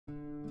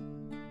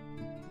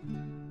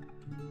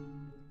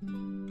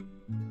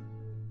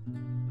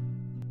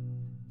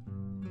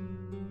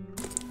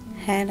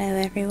Hello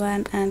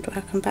everyone and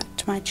welcome back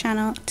to my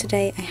channel.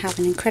 Today I have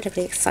an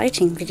incredibly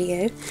exciting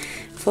video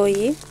for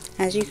you.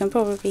 As you can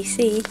probably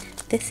see,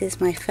 this is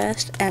my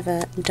first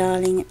ever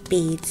Darling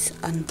Beads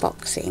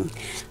unboxing.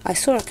 I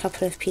saw a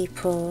couple of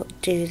people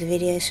do the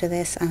videos for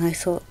this and I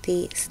thought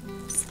the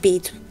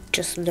beads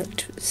just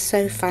looked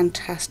so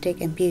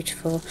fantastic and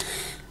beautiful.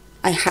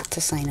 I had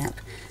to sign up.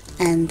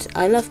 And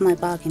I love my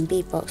bargain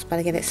bead box, but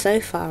I get it so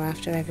far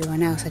after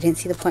everyone else I didn't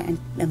see the point in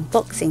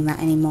unboxing that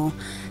anymore,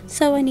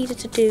 so I needed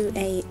to do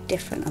a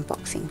different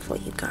unboxing for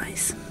you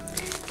guys.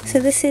 So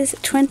this is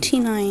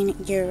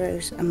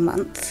 €29 a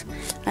month.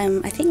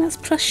 I think that's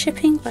plus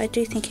shipping, but I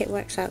do think it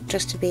works out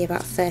just to be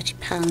about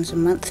 £30 a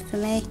month for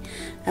me,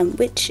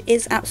 which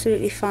is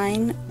absolutely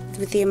fine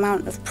with the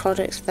amount of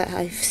products that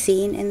I've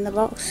seen in the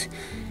box.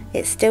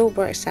 It still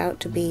works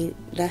out to be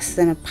less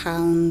than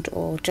 £1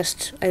 or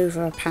just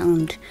over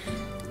 £1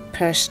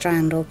 per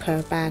strand or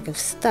per bag of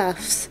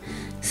stuffs.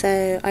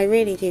 So I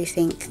really do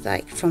think,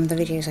 like, from the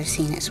videos I've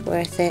seen, it's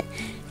worth it.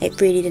 It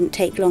really didn't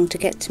take long to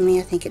get to me.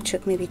 I think it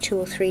took maybe 2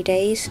 or 3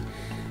 days,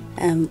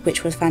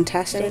 which was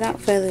fantastic. So without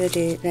further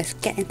ado, let's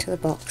get into the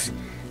box,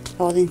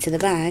 or into the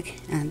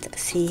bag, and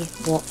see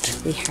what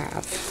we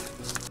have.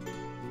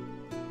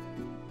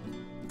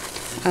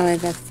 Oh, I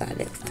love that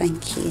little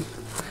thank you.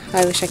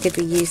 I wish I could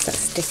reuse that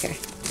sticker.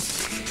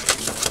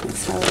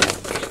 Let's have a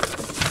look.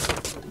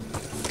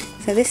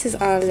 So this is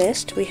our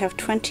list. We have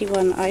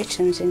 21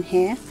 items in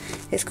here.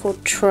 It's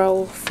called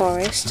Troll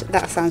Forest.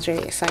 That sounds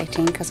really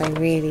exciting because I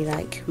really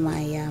like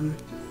my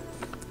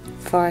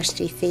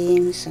foresty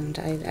themes, and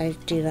I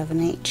do love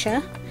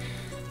nature.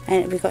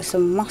 And we've got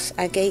some moss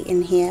agate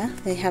in here.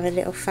 They have a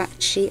little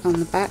fact sheet on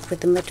the back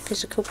with the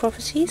metaphysical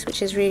properties,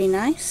 which is really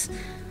nice.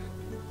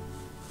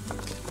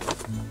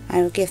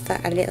 I will give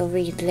that a little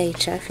read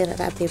later. I feel like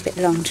that would be a bit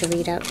long to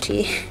read out to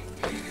you.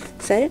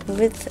 So,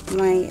 with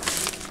my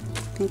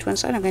thing to one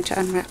side, I'm going to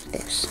unwrap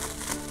this.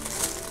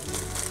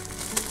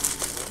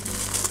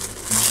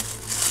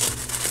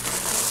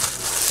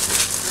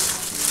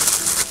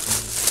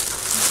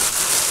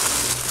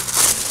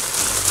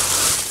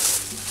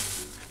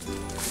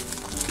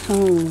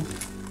 Oh,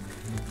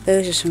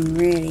 those are some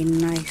really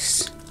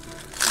nice,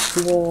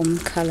 warm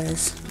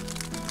colours.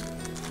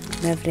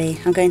 Lovely.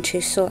 I'm going to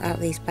sort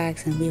out these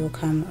bags and we will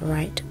come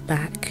right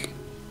back.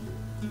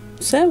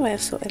 So I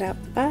have sorted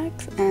out the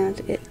bags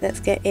and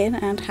let's get in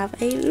and have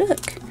a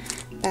look.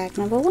 Bag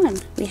number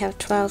 1. We have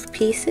 12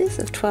 pieces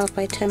of 12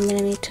 by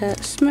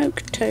 10mm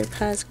smoke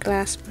topaz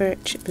glass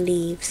birch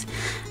leaves,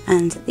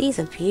 and these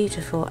are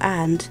beautiful,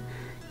 and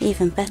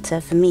even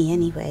better for me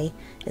anyway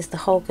is the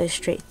hole goes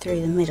straight through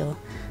the middle.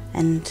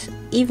 And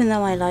even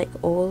though I like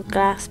all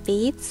glass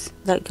beads,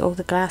 like all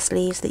the glass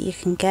leaves that you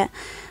can get,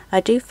 I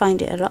do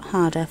find it a lot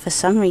harder for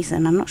some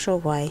reason, I'm not sure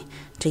why,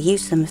 to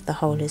use them if the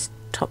hole is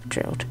top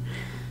drilled.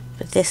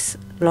 But this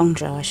long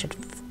drill I should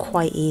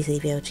quite easily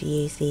be able to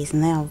use these,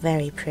 and they are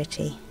very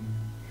pretty.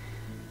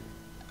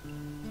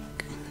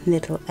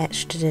 Little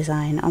etched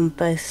design on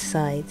both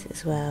sides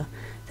as well.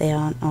 They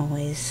aren't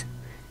always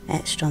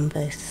etched on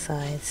both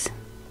sides.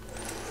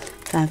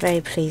 So I'm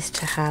very pleased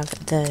to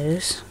have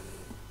those.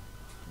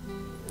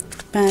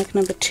 Bag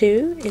number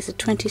 2 is a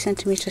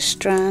 20cm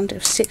strand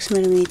of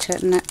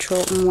 6mm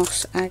natural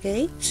moss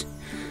agate,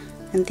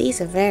 and these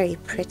are very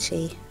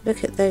pretty.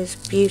 Look at those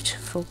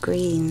beautiful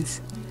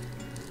greens.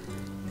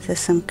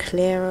 There's some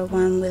clearer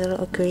one with a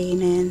little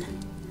green in,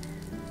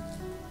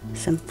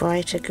 some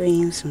brighter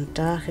greens, some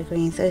darker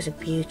greens. Those are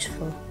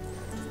beautiful.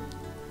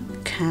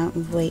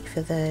 Can't wait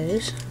for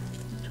those.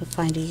 We'll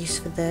find a use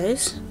for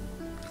those.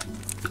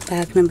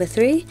 Bag number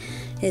 3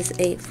 is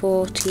a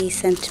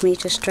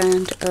 40cm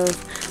strand of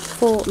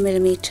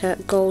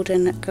 4mm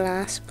golden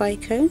glass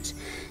bicones,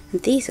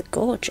 and these are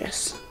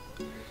gorgeous.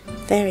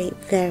 Very,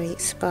 very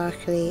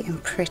sparkly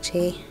and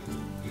pretty.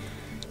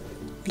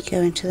 We go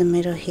into the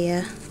middle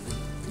here.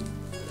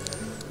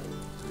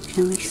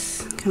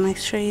 Can I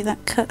show you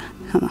that cut?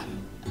 Come on.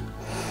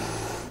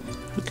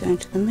 We go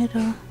into the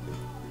middle.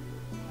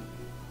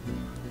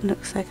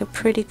 Looks like a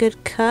pretty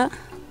good cut.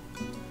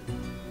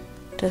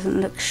 Doesn't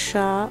look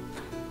sharp,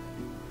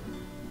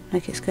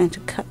 like it's going to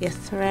cut your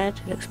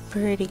thread. It looks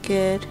pretty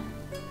good.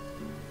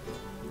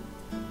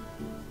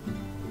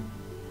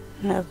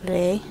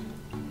 Lovely.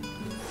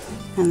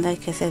 And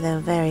like I said, they're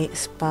very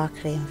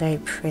sparkly and very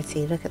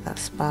pretty. Look at that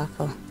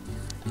sparkle.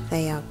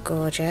 They are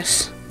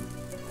gorgeous.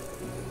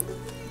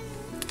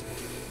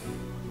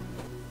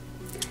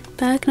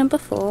 Bag number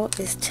 4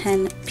 is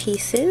 10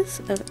 pieces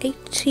of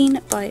 18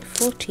 by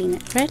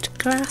 14 red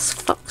glass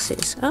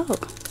foxes.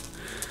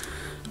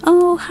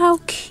 Oh, how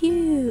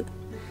cute!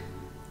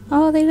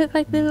 Oh, they look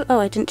like little... Oh,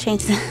 I didn't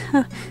change them.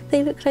 Oh,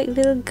 they look like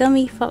little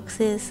gummy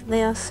foxes.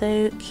 They are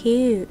so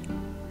cute.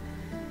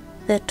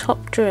 They're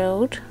top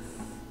drilled.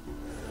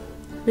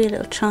 Be a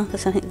little charm or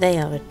something. They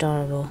are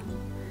adorable.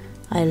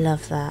 I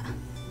love that.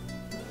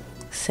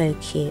 So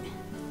cute.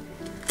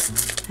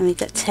 And we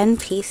got 10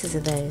 pieces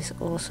of those.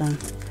 Awesome.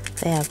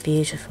 They are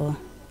beautiful.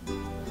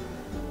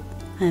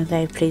 I'm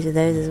very pleased with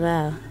those as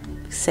well.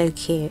 So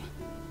cute.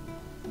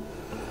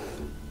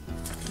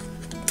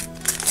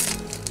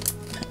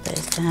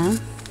 down,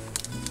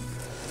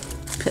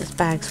 puts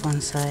bags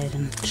one side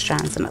and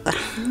strands another.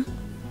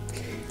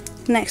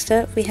 Next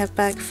up we have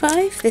bag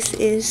 5. This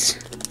is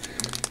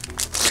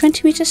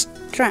 20-meter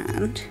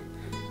strand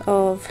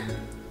of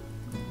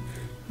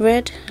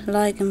red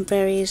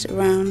ligonberries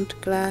round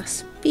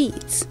glass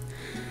beads,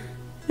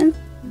 and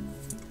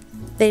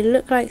they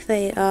look like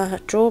they are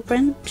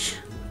drawbridge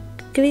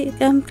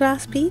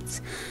glass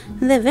beads,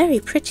 and they're very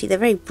pretty. They're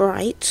very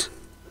bright.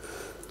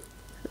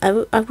 I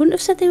wouldn't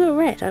have said they were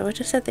red, I would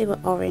have said they were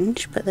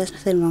orange, but there's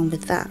nothing wrong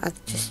with that. I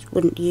just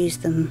wouldn't use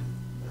them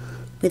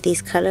with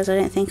these colours. I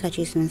don't think I'd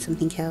use them in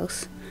something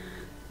else.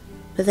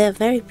 But they're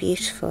very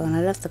beautiful and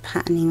I love the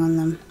patterning on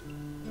them.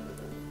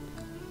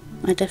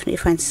 I definitely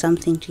find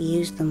something to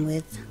use them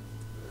with.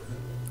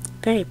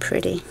 Very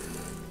pretty.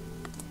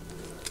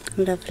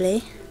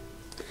 Lovely.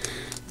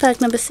 Bag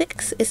number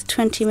 6 is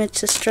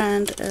 20-meter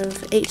strand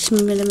of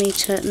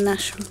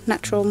 8mm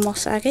natural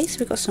moss agate. So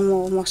we've got some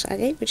more moss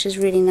agate, which is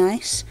really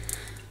nice.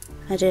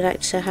 I do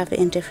like to have it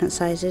in different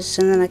sizes,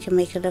 and then I can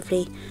make a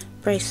lovely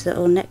bracelet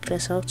or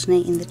necklace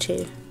alternating the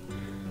two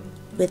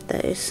with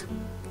those.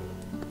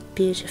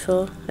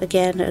 Beautiful.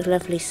 Again, a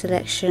lovely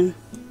selection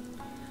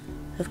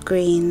of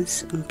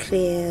greens and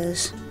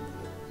clears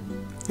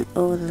and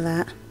all of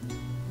that.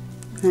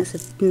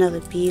 That's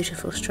another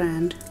beautiful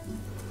strand.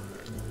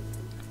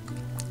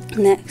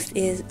 Next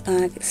is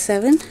bag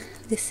 7.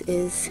 This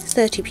is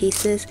 30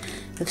 pieces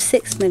of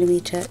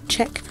 6mm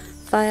check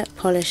fire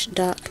polished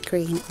dark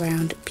green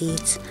round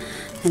beads,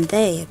 and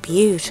they are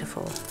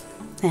beautiful.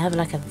 They have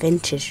like a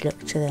vintage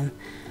look to them.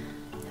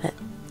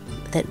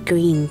 That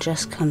green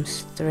just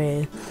comes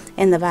through.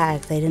 In the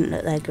bag they didn't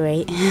look that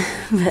great,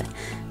 but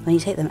when you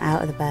take them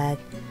out of the bag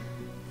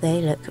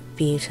they look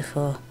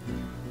beautiful.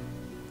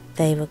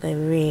 They will go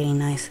really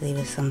nicely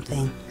with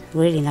something,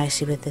 really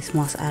nicely with this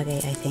moss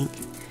agate. I think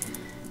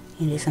you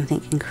can do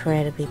something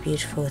incredibly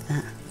beautiful with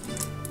that.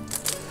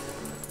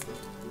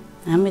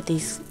 And with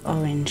these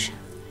orange,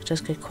 it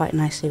does go quite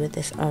nicely with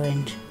this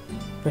orange.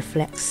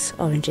 Reflects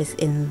oranges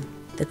in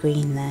the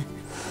green there.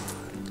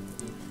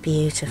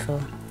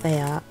 Beautiful.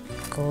 They are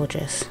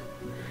gorgeous.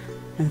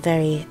 And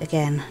very,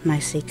 again,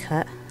 nicely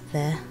cut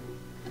there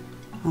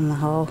on the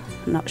whole.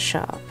 Not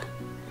sharp.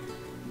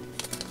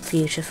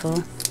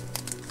 Beautiful.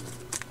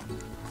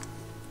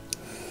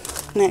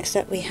 Next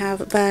up we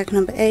have bag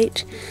number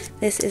 8.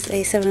 This is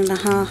a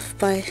 7.5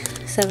 by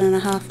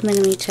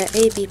 7.5mm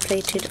AB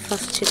plated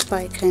faceted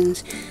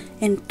bicones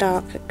in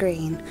dark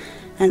green.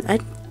 And I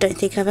don't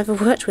think I've ever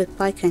worked with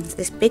bicones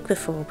this big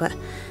before, but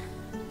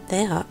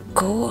they are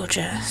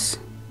gorgeous.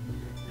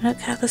 Look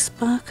how the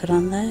sparkle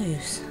on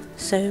those.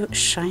 So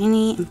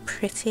shiny and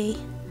pretty.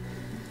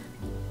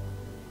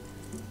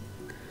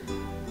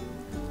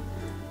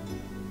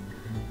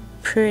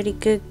 Pretty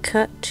good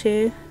cut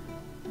too.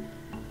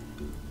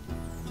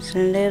 It's a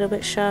little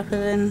bit sharper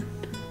than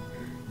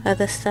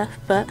other stuff,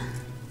 but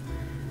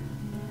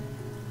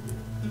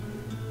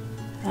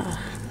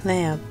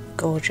they are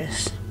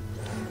gorgeous.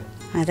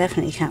 I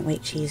definitely can't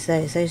wait to use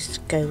those. Those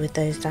go with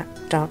those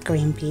dark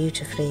green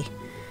beautifully.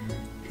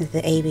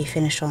 The AB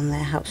finish on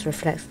there helps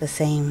reflect the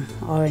same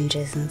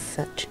oranges and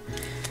such.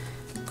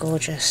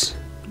 Gorgeous.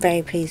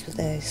 Very pleased with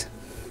those.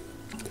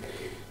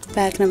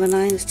 Bag number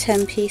 9 is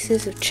 10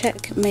 pieces of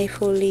check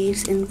maple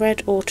leaves in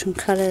red autumn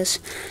colours,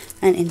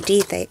 and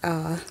indeed they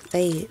are.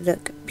 They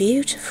look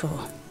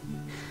beautiful.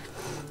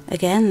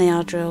 Again, they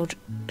are drilled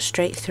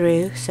straight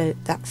through, so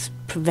that's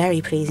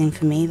very pleasing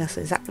for me. That's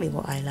exactly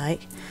what I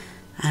like,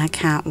 and I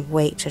can't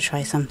wait to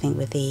try something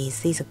with these.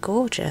 These are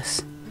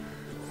gorgeous.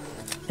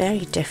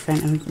 Very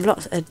different, and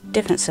lots of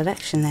different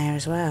selection there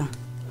as well.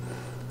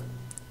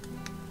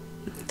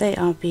 They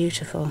are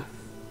beautiful.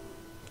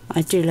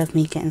 I do love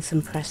me getting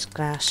some pressed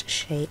glass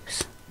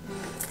shapes.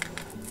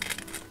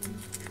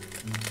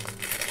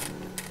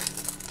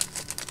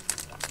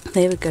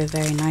 They would go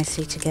very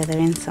nicely together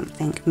in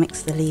something.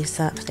 Mix the leaves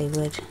up, they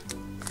would.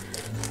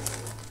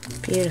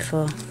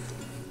 Beautiful.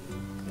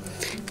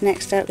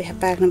 Next up we have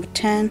bag number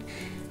 10,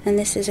 and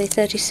this is a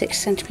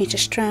 36cm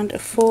strand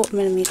of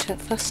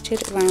 4mm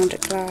faceted round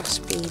glass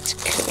beads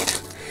clear.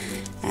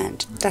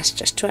 And that's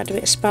just to add a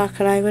bit of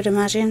sparkle, I would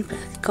imagine,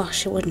 but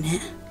gosh, wouldn't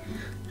it?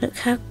 Look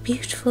how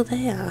beautiful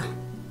they are.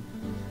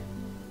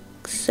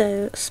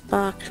 So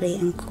sparkly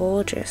and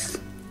gorgeous.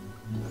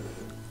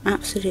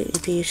 Absolutely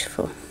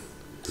beautiful.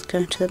 Let's go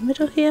into the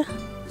middle here.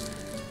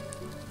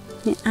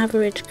 The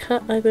average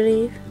cut, I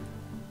believe.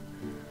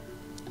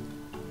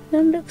 It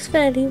looks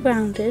fairly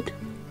rounded.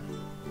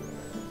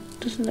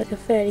 Doesn't look a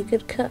fairly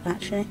good cut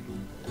actually.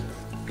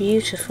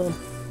 Beautiful.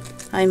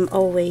 I'm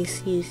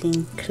always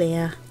using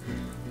clear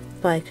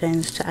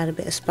bicones to add a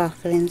bit of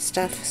sparkle in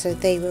stuff, so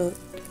they will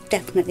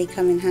definitely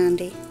come in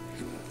handy.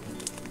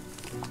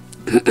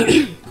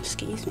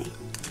 Excuse me.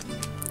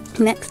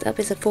 Next up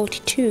is a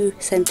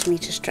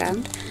 42cm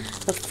strand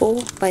of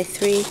 4 by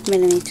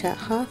 3mm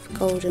half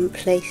golden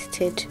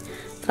plated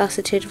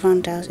faceted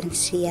rondelles in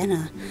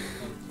sienna.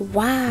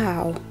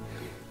 Wow,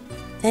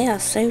 they are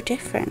so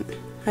different.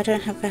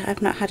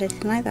 I've not had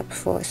anything like that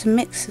before. It's a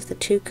mix of the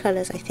two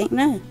colours, I think.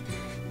 No,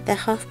 they're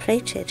half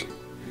plated.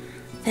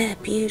 They're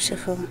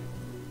beautiful.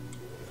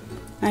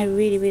 I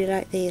really, really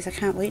like these. I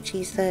can't wait to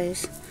use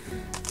those.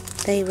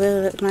 They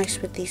will look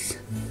nice with these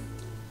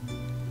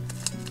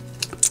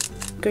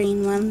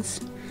green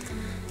ones.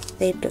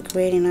 They'd look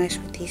really nice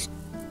with these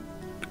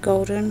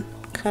golden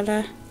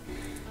colour.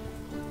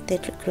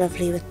 They'd look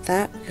lovely with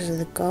that because of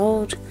the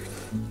gold.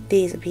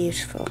 These are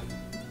beautiful.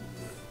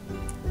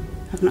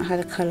 I've not had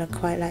a colour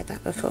quite like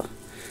that before.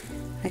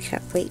 I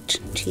can't wait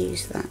to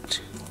use that.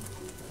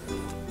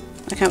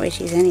 I can't wait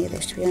to use any of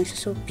this, to be honest.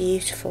 It's all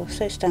beautiful,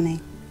 so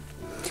stunning.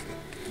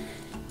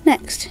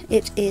 Next,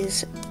 it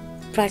is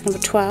bag number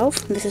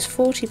 12. This is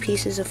 40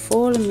 pieces of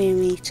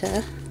 4mm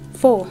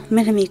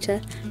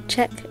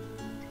check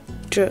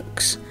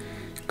Drux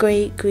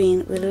grey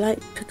green with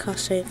light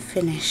Picasso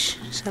finish.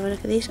 Let's have a look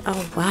at these.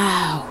 Oh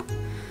wow,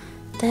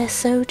 they're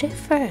so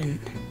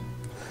different.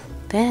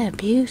 They're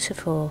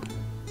beautiful.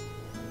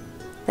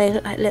 They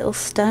look like little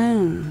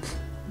stones.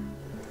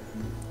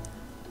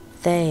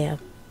 They are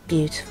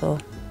beautiful.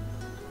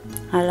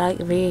 I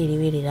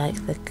really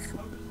like the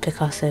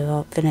Picasso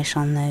art finish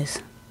on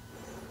those.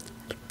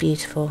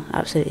 Beautiful,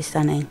 absolutely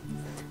stunning.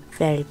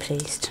 Very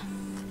pleased.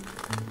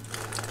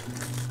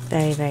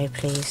 Very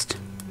pleased.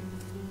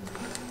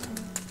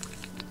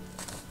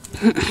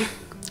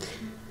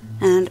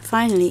 And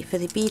finally, for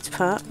the beads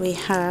part, we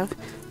have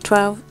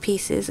 12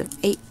 pieces of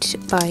 8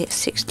 by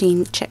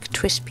 16 check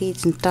twist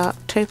beads in dark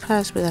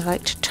topaz with a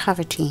light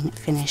travertine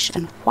finish.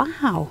 And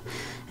wow,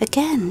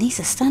 again, these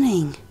are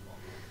stunning.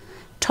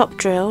 Top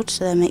drilled,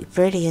 so they make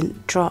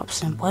brilliant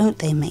drops, and won't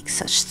they make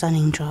such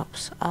stunning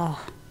drops?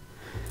 Oh,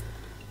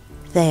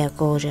 they are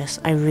gorgeous.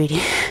 I really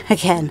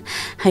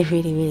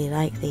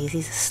like these.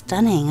 These are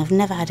stunning. I've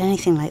never had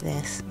anything like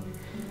this.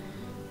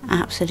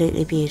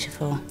 Absolutely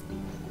beautiful.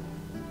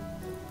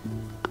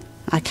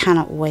 I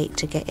cannot wait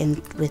to get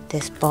in with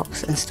this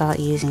box and start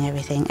using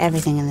everything.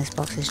 Everything in this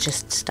box is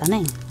just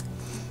stunning.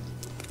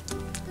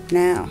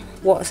 Now,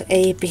 what's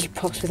a bead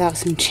box without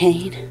some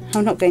chain?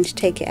 I'm not going to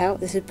take it out.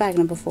 This is bag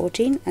number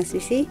 14, as you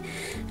see,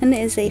 and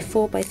it is a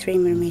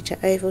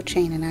 4x3mm oval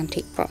chain in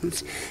antique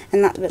bronze,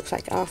 and that looks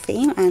like our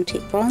theme,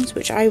 antique bronze,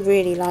 which I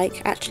really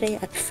like. Actually,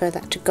 I prefer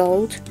that to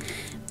gold.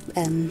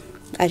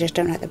 I just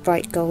don't like the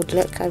bright gold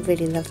look. I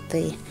really love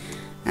the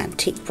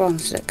antique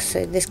bronze look,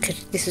 so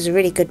this is a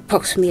really good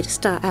box for me to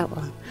start out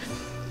on.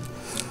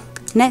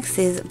 Next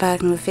is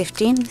bag number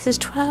 15. This is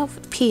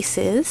 12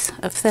 pieces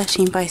of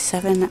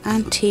 13x7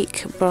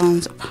 antique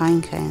bronze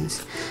pine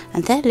cones,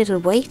 and they're a little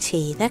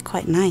weighty. They're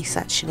quite nice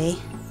actually.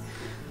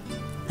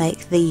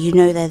 Like you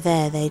know they're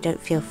there. They don't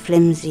feel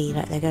flimsy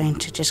like they're going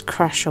to just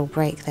crush or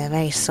break. They're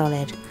very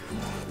solid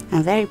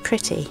and very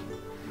pretty.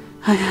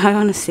 I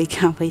honestly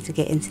can't wait to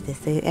get into this.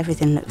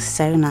 Everything looks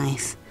so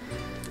nice.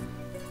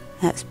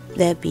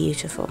 They're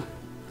beautiful.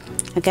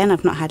 Again,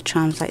 I've not had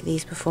charms like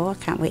these before. I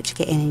can't wait to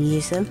get in and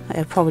use them.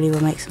 I probably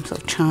will make some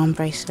sort of charm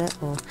bracelet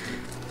or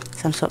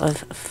some sort of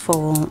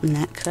full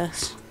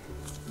necklace.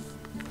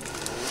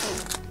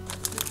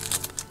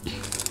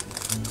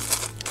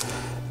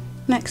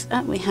 Next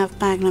up we have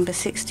bag number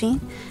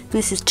 16.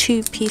 This is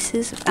 2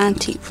 pieces of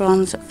antique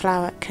bronze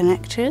flower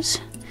connectors.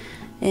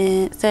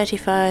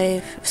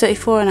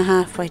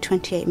 34.5 by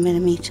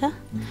 28mm.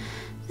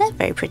 They're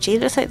very pretty.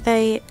 It looks like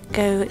they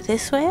go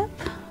this way up,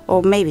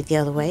 or maybe the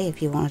other way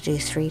if you want to do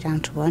 3 down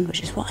to 1,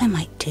 which is what I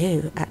might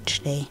do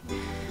actually.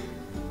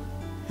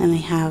 Then we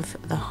have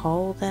the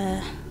hole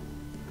there.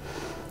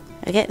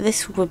 Again,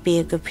 this would be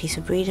a good piece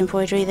of bead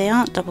embroidery. They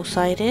aren't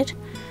double-sided,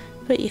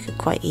 but you could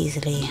quite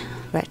easily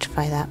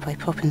rectify that by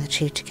popping the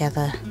 2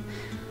 together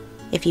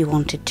if you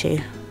wanted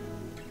to,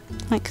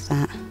 like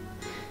that,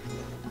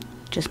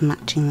 just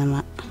matching them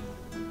up.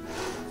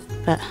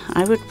 But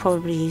I would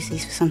probably use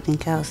these for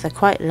something else. They're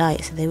quite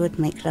light, so they would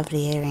make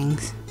lovely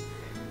earrings.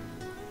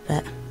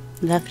 But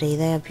lovely,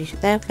 they are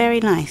beautiful. They're very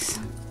nice.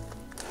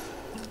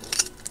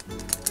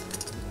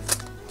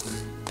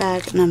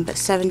 Bag number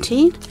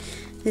 17.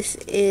 This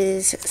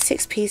is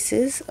 6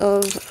 pieces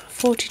of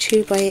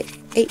 42 by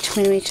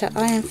 8mm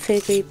iron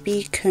filigree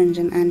bead cones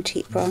in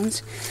antique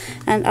bronze.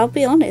 And I'll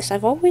be honest,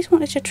 I've always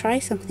wanted to try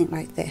something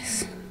like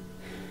this.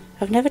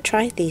 I've never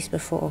tried these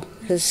before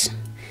because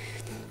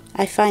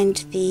I find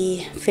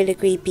the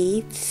filigree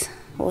beads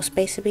or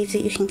spacer beads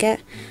that you can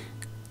get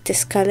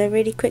discolour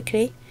really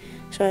quickly,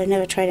 so I've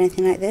never tried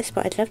anything like this,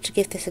 but I'd love to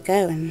give this a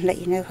go and let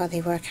you know how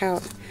they work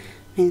out.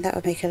 I mean, that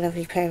would make a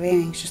lovely pair of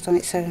earrings just on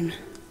its own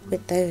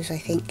with those, I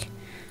think.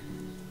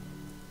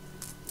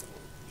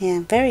 Yeah,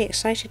 I'm very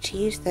excited to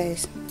use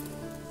those.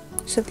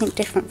 Something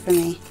different for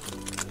me.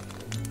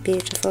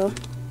 Beautiful.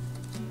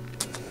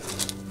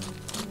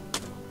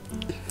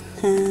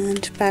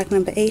 And bag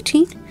number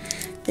 18.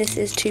 This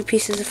is 2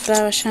 pieces of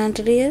flower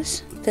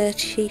chandeliers,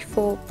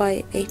 34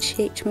 by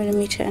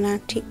 88mm in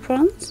antique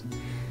bronze.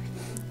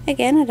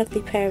 Again, a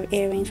lovely pair of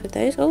earrings with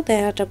those. Oh,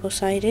 they are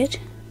double-sided,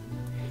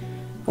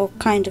 or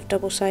kind of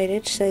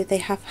double-sided, so they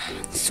have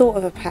sort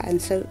of a pattern,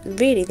 so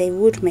really they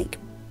would make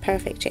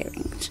perfect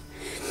earrings.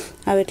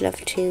 I would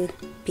love to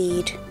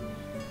bead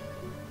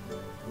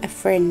a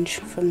fringe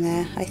from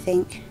there, I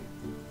think.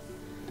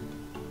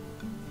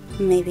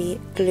 maybe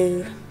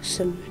glue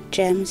some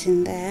gems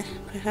in there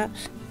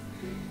perhaps.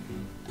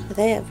 But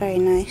they are very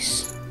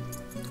nice,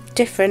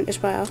 different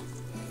as well.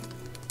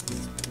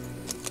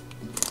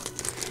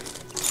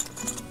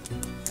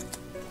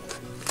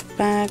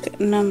 Bag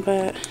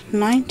number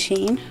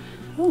 19.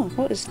 Oh,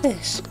 what is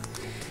this?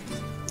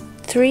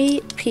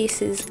 3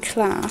 pieces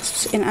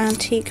clasps in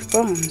antique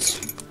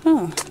bronze.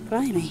 Oh,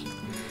 blimey.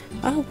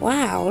 Oh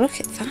wow, look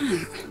at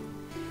that.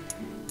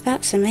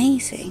 That's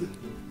amazing.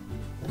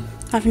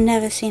 I've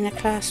never seen a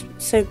clasp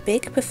so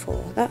big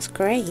before. That's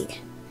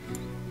great.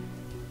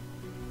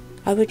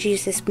 I would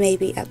use this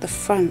maybe at the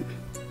front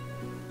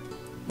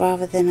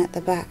rather than at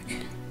the back.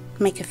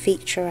 Make a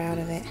feature out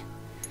of it.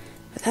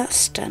 But that's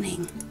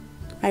stunning.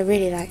 I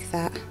really like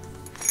that.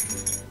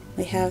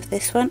 We have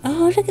this one.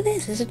 Oh, look at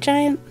this. There's a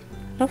giant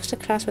lobster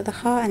clasp with a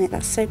heart in it.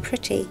 That's so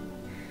pretty.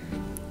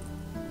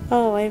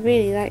 Oh, I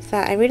really like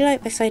that. I really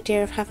like this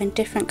idea of having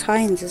different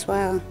kinds as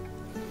well.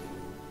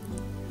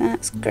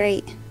 That's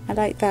great. I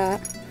like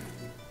that.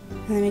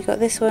 And then we got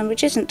this one,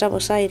 which isn't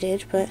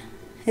double-sided, but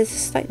is a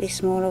slightly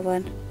smaller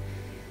one.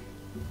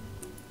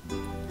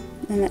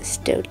 And that's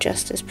still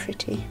just as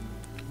pretty.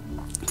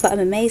 But I'm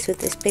amazed with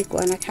this big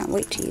one. I can't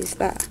wait to use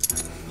that.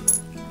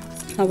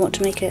 I want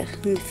to make a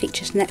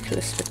feature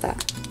necklace with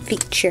that.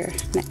 Feature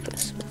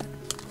necklace with that.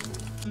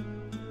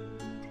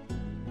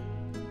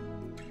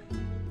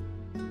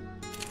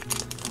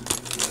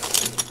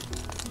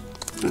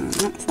 And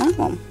that's that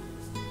one.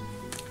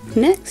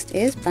 Next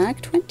is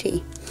bag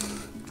 20.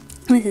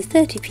 This is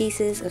 30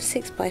 pieces of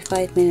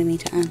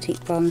 6x5mm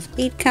antique bronze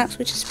bead caps,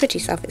 which is pretty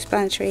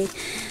self-explanatory.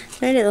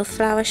 Very little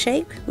flower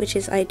shape, which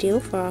is ideal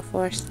for our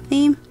forest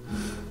theme.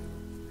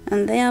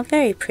 And they are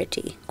very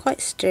pretty,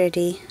 quite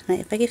sturdy.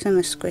 Like if I give them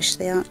a squish,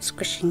 they aren't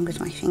squishing with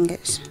my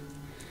fingers.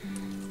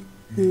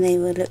 And they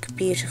will look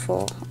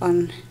beautiful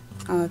on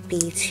our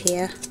beads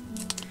here.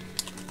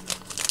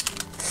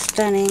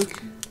 Stunning,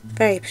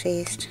 very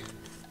pleased.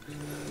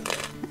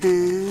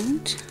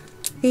 And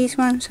these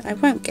ones I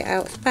won't get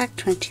out. It's bag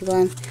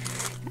 21,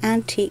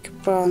 antique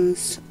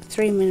bronze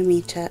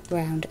 3mm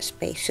round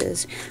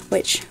spacers,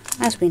 which,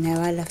 as we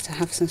know, I love to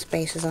have some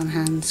spacers on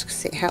hands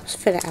because it helps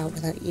fill it out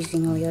without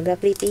using all your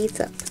lovely beads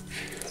up.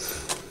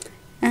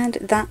 And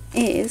that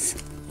is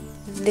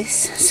this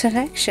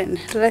selection.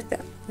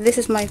 This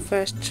is my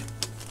first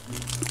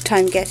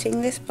time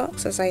getting this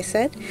box, as I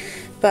said,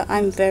 but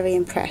I'm very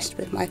impressed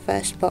with my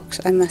first box,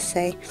 I must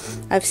say.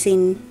 I've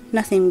seen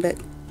nothing but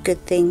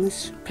good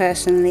things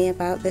personally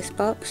about this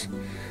box,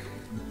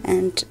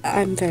 and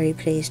I'm very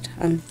pleased.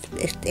 I'm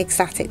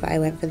ecstatic that I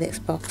went for this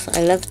box.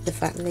 I love the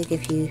fact that they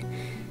give you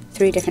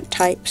 3 different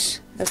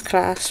types of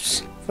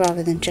clasps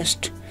rather than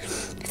just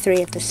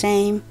 3 of the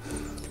same.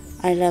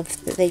 I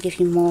love that they give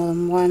you more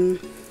than one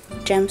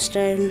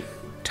gemstone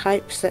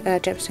types,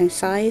 gemstone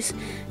size,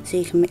 so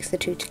you can mix the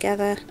 2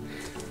 together.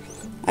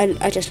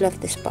 I just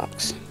love this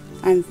box.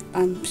 I'm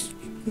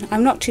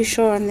not too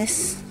sure on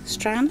this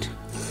strand.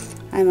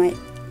 I might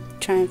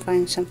try and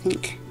find something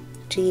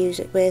to use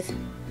it with.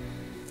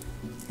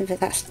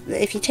 But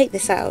if you take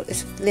this out,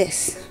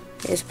 this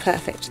is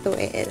perfect the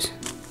way it is.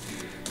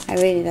 I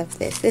really love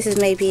this. This is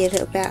maybe a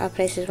little bit out of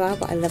place as well,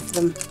 but I love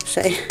them,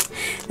 so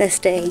they're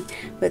staying.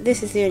 But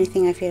this is the only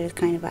thing I feel is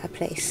kind of out of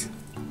place.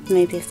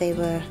 Maybe if they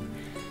were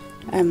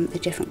a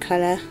different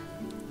colour,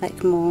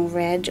 like more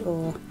red,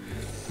 or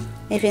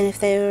even if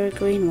they were a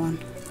green one,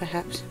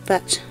 perhaps.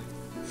 But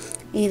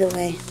either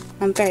way,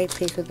 I'm very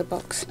pleased with the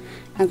box.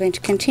 I'm going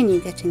to continue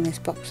getting this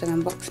box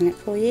and unboxing it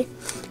for you,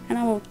 and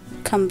I will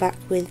come back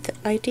with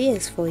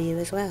ideas for you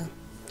as well.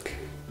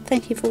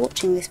 Thank you for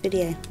watching this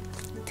video.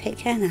 Take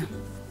care now.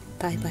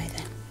 Bye bye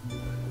then.